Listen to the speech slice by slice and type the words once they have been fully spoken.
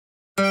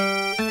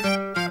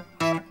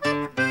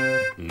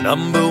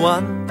Number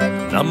one,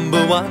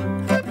 number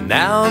one.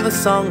 Now the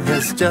song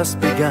has just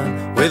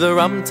begun with a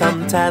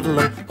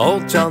rum-tum-taddlem,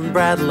 old John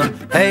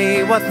Bradelum.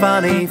 Hey, what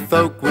funny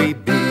folk we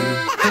be.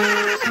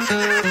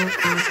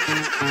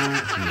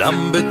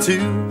 Number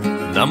two,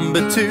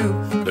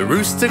 the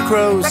rooster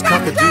crows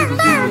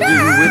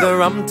cock-a-doodle-doodle-doo with a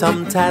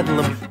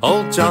rum-tum-taddlem,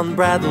 old John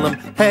Bradelum.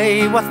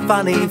 Hey, what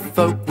funny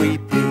folk we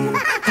be.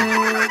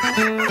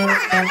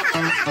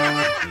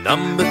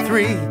 Number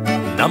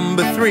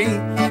three,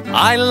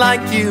 I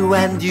like you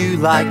and you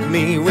like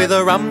me with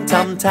a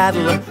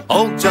rum-tum-taddlem,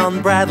 old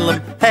John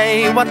Bradelum.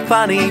 Hey, what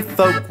funny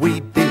folk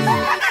we be.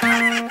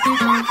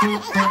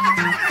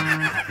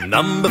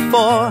 Number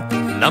four,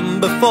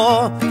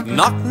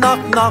 knock,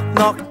 knock, knock,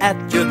 knock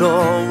at your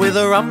door with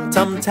a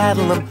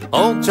rum-tum-taddlem,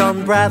 old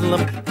John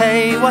Bradelum.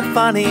 Hey, what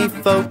funny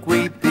folk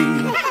we be.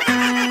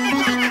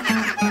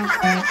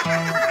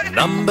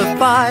 Number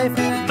five,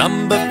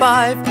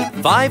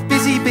 five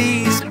busy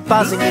bees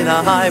buzzing in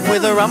a hive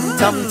with a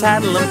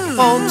rum-tum-taddlem,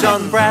 old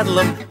John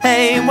Bradelum.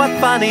 Hey, what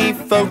funny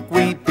folk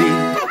we be.